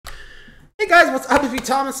Hey guys, what's up? It's me,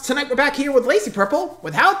 Thomas. Tonight we're back here with Lazy Purple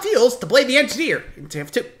with how it feels to play the Engineer in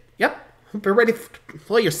TF2. Yep, we're ready to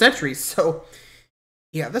play your sentries. So,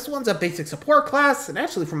 yeah, this one's a basic support class, and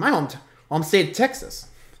actually from my home state of Texas.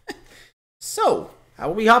 So, how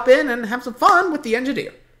will we hop in and have some fun with the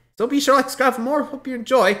Engineer? So be sure to like, subscribe for more. Hope you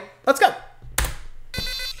enjoy. Let's go.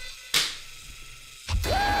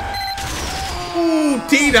 Ooh,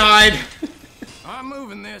 T died. I'm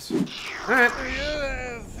moving this. All right.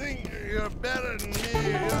 You think you're better than me?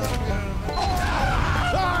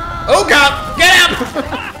 Oh God! Get out!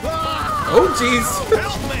 Oh jeez.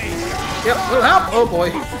 Help me! Yep, little help. Oh boy.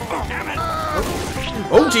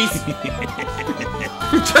 Oh jeez.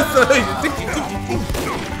 Just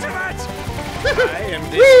I am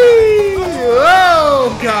Whee!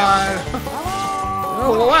 Oh God.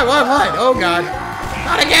 Oh what? Oh God.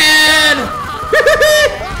 Not again!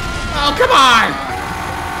 Oh come on!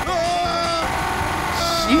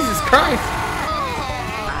 Jesus Christ!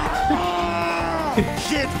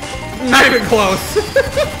 shit. Not even close.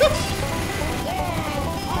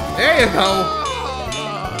 There you go.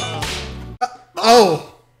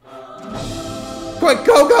 Oh. Quick,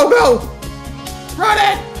 go, go, go! Run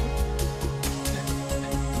it!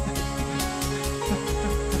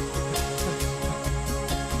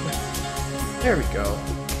 There we go.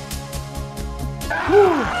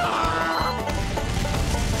 Whew.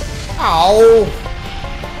 Ow!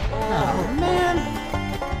 Oh man!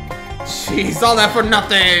 Jeez, all that for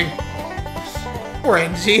nothing! Poor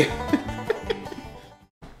Engi.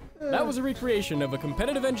 That was a recreation of a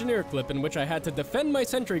competitive engineer clip in which I had to defend my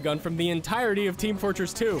sentry gun from the entirety of Team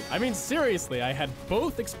Fortress 2. I mean, seriously, I had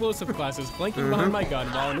both explosive classes flanking behind my gun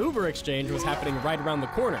while an Uber exchange was happening right around the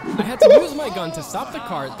corner. I had to use my gun to stop the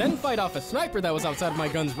cart, then fight off a sniper that was outside of my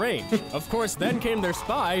gun's range. Of course, then came their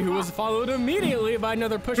spy, who was followed immediately by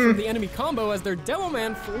another push from the enemy combo as their demo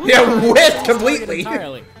man flew whiffed completely.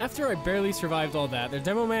 entirely. After I barely survived all that, their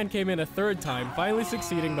demo man came in a third time, finally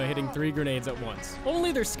succeeding by hitting 3 grenades at once.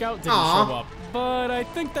 Only their scout didn't show up, but I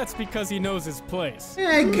think that's because he knows his place. Yeah,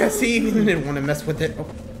 I guess he didn't want to mess with it.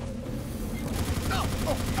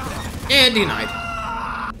 Oh. And denied.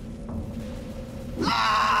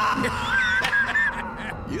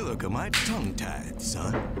 You look a mite tongue-tied,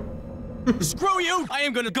 son. Screw you! I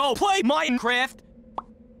am gonna go play Minecraft!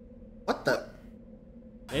 What the?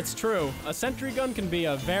 It's true, a sentry gun can be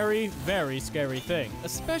a very, very scary thing,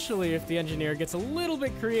 especially if the engineer gets a little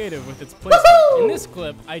bit creative with its placement. In this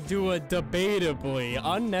clip, I do a debatably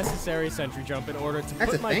unnecessary sentry jump in order to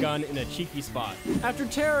put my gun in a cheeky spot. After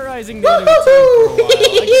terrorizing the enemy team for a while,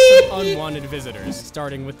 I get some unwanted visitors,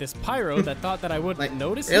 starting with this pyro that thought that I wouldn't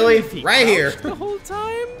notice him if he right here the whole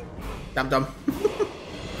time. Dum.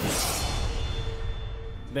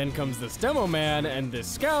 Then comes this demo man, and this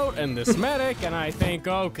scout, and this medic, and I think,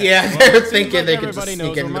 okay. Yeah, well, they're it seems thinking like they could everybody just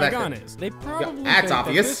knows sneak where into my that gun clip. is. They probably that's think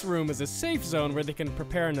obvious. that this room is a safe zone where they can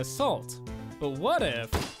prepare an assault. But what if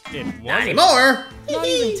it wasn't? Not anymore. Not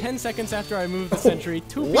even 10 seconds after I move the sentry,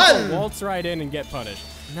 2 people One. waltz right in and get punished.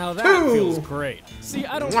 Now that 2. feels great. See,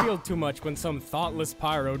 I don't feel too much when some thoughtless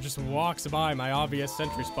pyro just walks by my obvious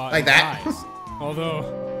sentry spot Like and that. dies. Although,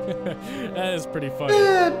 that is pretty funny.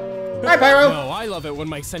 Hi, Pyro. No, I love it when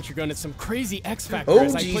my sentry gun is some crazy X factor Oh,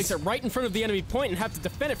 as I geez. place it right in front of the enemy point and have to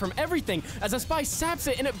defend it from everything as a spy saps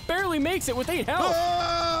it and it barely makes it with 8 health.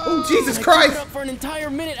 Oh, Jesus I keep Christ. it up for an entire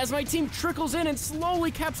minute as my team trickles in and slowly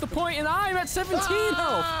caps the point and I'm at 17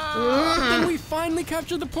 health. But then we finally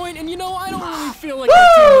capture the point and you know, I don't really feel like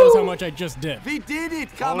my team knows how much I just did. We did it!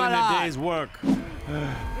 Come All in a on! day's work.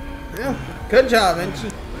 Yeah, good job,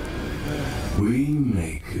 Engi. We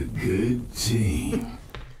make a good team.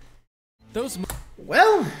 Those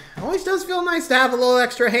Well, always does feel nice to have a little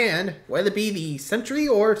extra hand, whether it be the sentry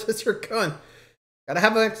or just your gun. Gotta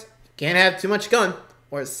have can't have too much gun,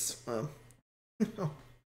 or it's,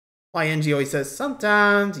 why Engi always says,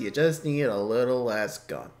 sometimes you just need a little less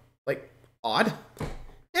gun. Like, odd.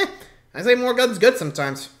 I say more gun's good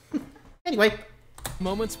sometimes. Anyway.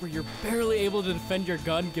 moments where you're barely able to defend your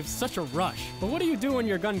gun give such a rush. But what do you do when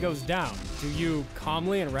your gun goes down? Do you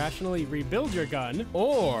calmly and rationally rebuild your gun,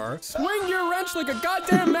 or swing your wrench like a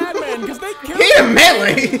goddamn madman because they killed He in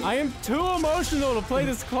melee! I am too emotional to play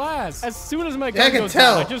this class. As soon as my gun I can goes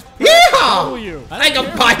tell. down, I just press W. I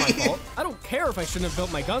can bite. I don't care if I shouldn't have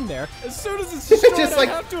built my gun there. As soon as it's destroyed, Just like-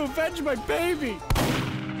 I have to avenge my baby.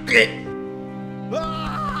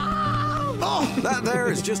 Oh, that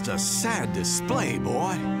there is just a sad display,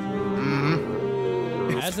 boy.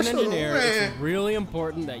 As an engineer, it's really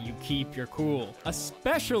important that you keep your cool,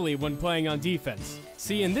 especially when playing on defense.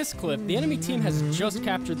 See, in this clip, the enemy team has just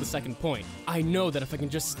captured the second point. I know that if I can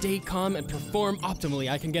just stay calm and perform optimally,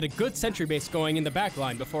 I can get a good sentry base going in the back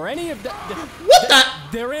line before any of the... What the?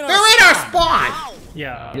 They're in our spawn!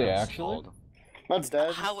 Yeah. Yeah, actually. That's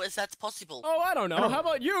dead. How is that possible? Oh, I don't know. How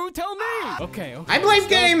about you? Tell me. Okay. I blame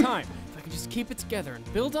game. Time. If I can just keep it together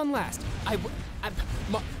and build on last,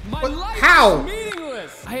 my life How? is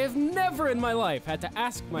meaningless. I have never in my life had to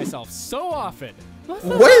ask myself so often, what the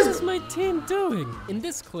What hell is- is my team doing? In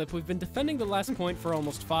this clip, we've been defending the last point for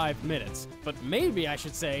almost 5 minutes. But maybe I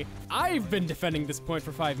should say, I've been defending this point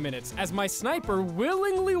for 5 minutes as my sniper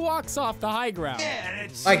willingly walks off the high ground.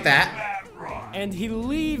 Like that. And he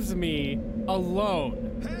leaves me alone.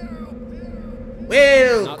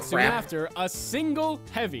 Well, Not soon crap. after, a single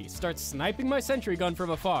heavy starts sniping my sentry gun from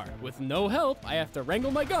afar. With no help, I have to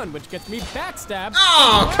wrangle my gun, which gets me backstabbed.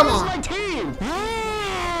 Oh, come on. My team!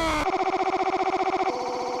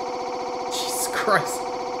 Jesus Christ.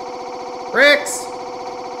 Ricks.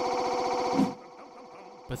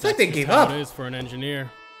 But It's like they just gave how up. it is for an engineer.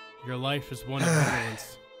 Your life is one of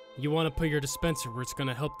vigilance. You want to put your dispenser where it's going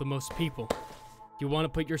to help the most people. You want to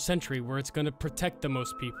put your sentry where it's going to protect the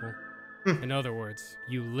most people. In other words,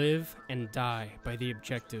 you live and die by the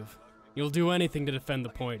objective. You'll do anything to defend the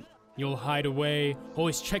point. You'll hide away,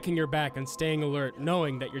 always checking your back and staying alert,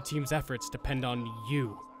 knowing that your team's efforts depend on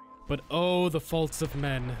you. But oh, the faults of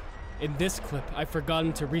men. In this clip, I've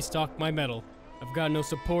forgotten to restock my metal. I've got no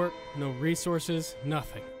support, no resources,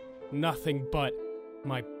 nothing. Nothing but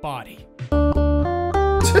my body.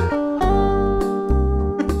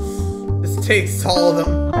 This takes all of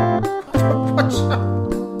them. Watch out.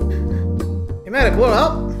 Hey, medic, what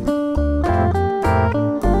up?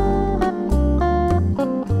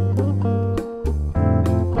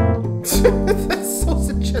 That's so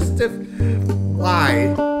suggestive.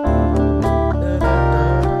 Why?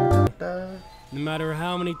 No matter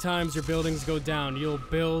how many times your buildings go down, you'll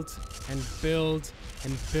build and build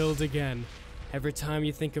and build again. Every time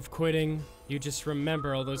you think of quitting, you just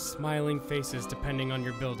remember all those smiling faces depending on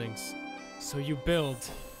your buildings. So you build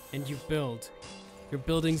and you build. Your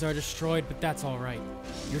buildings are destroyed, but that's all right.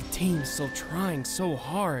 Your team's still trying so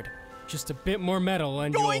hard. Just a bit more metal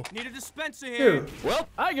and you'll... Need a dispenser here. Dude. Well,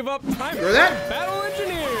 I give up. Time Hear for that? Battle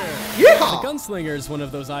Engineer! Yeah. The Gunslinger is one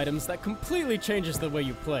of those items that completely changes the way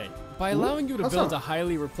you play. By allowing you to How's build that? a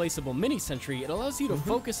highly replaceable mini-sentry, it allows you to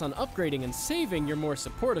focus on upgrading and saving your more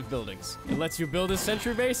supportive buildings. It lets you build a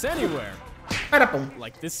sentry base anywhere, Right up 'em.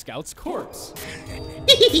 like this scout's corpse.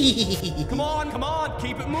 Come on,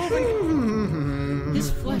 keep it moving. His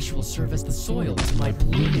flesh will serve as the soil to my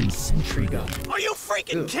blooming sentry gun. Are you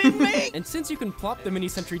freaking kidding me? And since you can plop the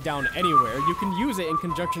mini-sentry down anywhere, you can use it in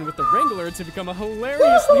conjunction with the Wrangler to become a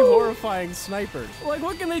hilariously horrifying sniper. Like,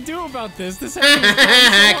 what can they do about this? This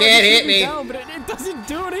Can't hit me. down, but it doesn't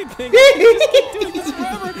do anything. I can just keep doing this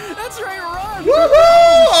forever. That's right, run! Woohoo!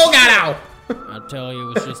 Oh, God, ow. I tell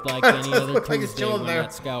you, it was just like any other Looked like it's Tuesday chilling when there.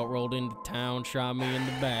 that scout rolled into town, shot me in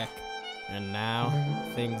the back. And now,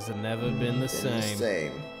 things have never been the same.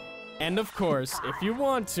 Same. And of course, if you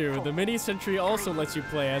want to, the mini-sentry also lets you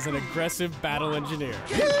play as an aggressive battle engineer.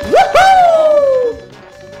 Woohoo!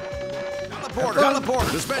 On the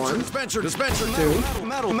border. Dispenser.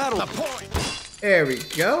 Metal. The point. There we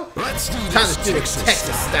go. Let's do Time this to do it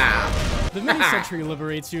Texas style. The mini-sentry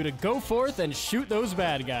liberates you to go forth and shoot those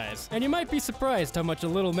bad guys. And you might be surprised how much a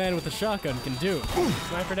little man with a shotgun can do.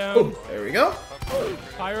 Sniper down, There we go.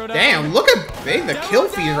 pyro down. Damn, look how big the Down, kill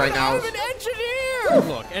feed down, right now. I'm an engineer!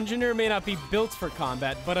 Look, engineer may not be built for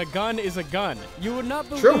combat, but a gun is a gun. You would not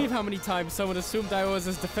True. believe how many times someone assumed I was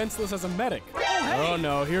as defenseless as a medic. Oh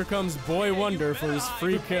no, here comes Boy Wonder for his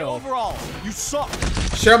free kill. Overall, you suck.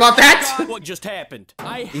 Sure about that? What just happened?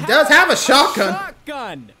 He does have a shotgun.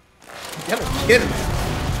 Shotgun! You gotta be kidding me.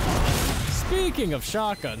 Speaking of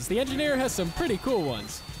shotguns, the engineer has some pretty cool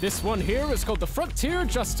ones. This one here is called the Frontier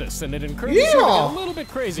Justice, and it encourages you to get Yeah. a little bit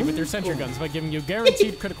crazy with your sentry guns by giving you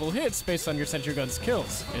guaranteed critical hits based on your sentry gun's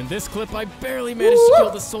kills. In this clip, I barely managed to kill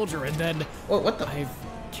the soldier, and then Whoa, what the? I've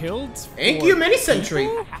killed Thank four you, mini sentry.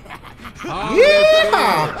 people?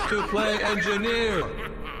 Yeah. To play engineer.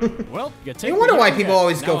 Well, you take No wonder what why you can people get.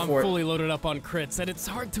 always Now go I'm for it. fully loaded up on crits, and it's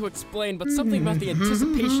hard to explain, but something about the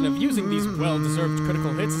anticipation of using these well-deserved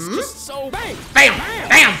critical hits is just so bang! Bam!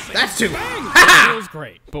 Bam! That's two. It Ha feels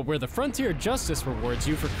great. But where the Frontier Justice rewards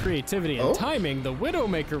you for creativity and Oh? timing, the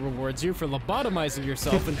Widowmaker rewards you for lobotomizing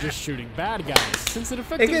yourself and just shooting bad guys, since it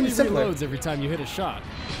effectively getting simpler. reloads every time you hit a shot.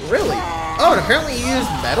 Really? Oh, and apparently you use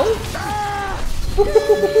metal?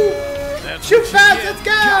 Shoot fast, let's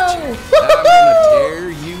go! I'm gonna tear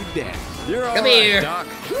dead. You're all Come right, here. Doc.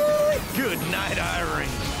 Good night, Irene.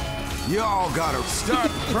 You all gotta start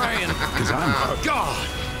praying, cause I'm out. God.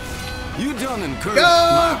 You done incurred Go!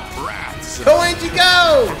 my wrath, son. Go, Engi,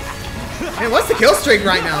 go! Man, what's the kill streak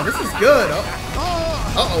right now? This is good.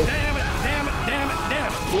 Uh-oh. Damn it, damn it, damn it,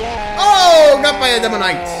 damn it. Oh, got by a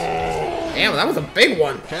Demonite. Damn, that was a big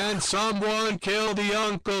one. Can someone kill the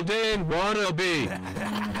Uncle Dan wannabe?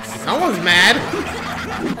 Someone's mad.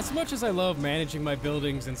 As much as I love managing my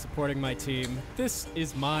buildings and supporting my team, this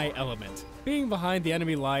is my element. Being behind the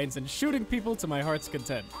enemy lines and shooting people to my heart's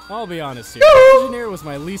content. I'll be honest here, Engineer was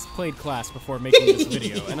my least played class before making this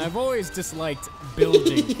video, and I've always disliked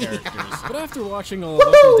building characters. But after watching all of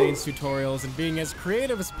Uncle Dane's tutorials and being as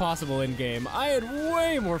creative as possible in-game, I had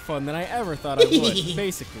way more fun than I ever thought I would.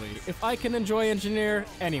 Basically, if I can enjoy Engineer,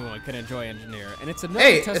 anyone can enjoy Engineer, and it's another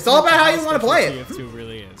Hey, it's all about how you want to play it. TF2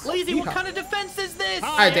 really is. Lazy, what kind of defense is this?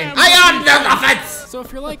 I am the offense. So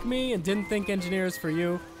if you're like me and didn't think Engineer is for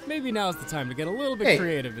you, maybe now's the time to get a little bit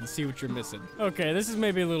creative and see what you're missing. Okay, this is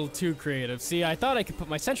maybe a little too creative. See, I thought I could put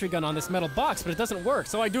my sentry gun on this metal box, but it doesn't work.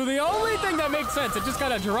 So I do the only thing that makes sense. It just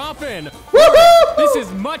gotta drop in. This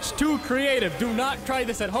is much too creative. Do not try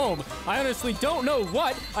this at home. I honestly don't know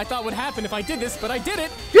what I thought would happen if I did this, but I did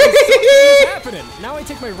it. It's happening. Now I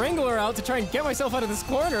take my Wrangler out to try and get myself out of this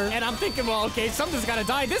corner, and I'm thinking, well, okay, something's gotta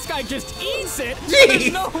die. This guy just eats it.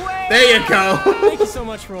 There's no way. There you go. Thank you so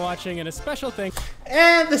much for watching, and a special thanks.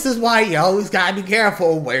 And this is why you always gotta be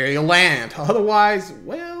careful where you land. Otherwise,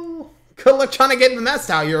 well, good luck trying to get in the mess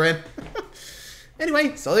towel you're in.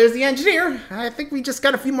 Anyway, so there's the Engineer. I think we just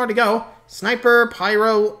got a few more to go. Sniper,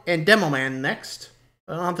 Pyro, and Demo Man next.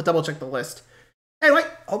 I'll have to double check the list. Anyway,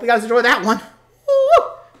 hope you guys enjoyed that one. Woo!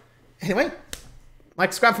 Anyway,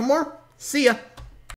 like, subscribe for more. See ya.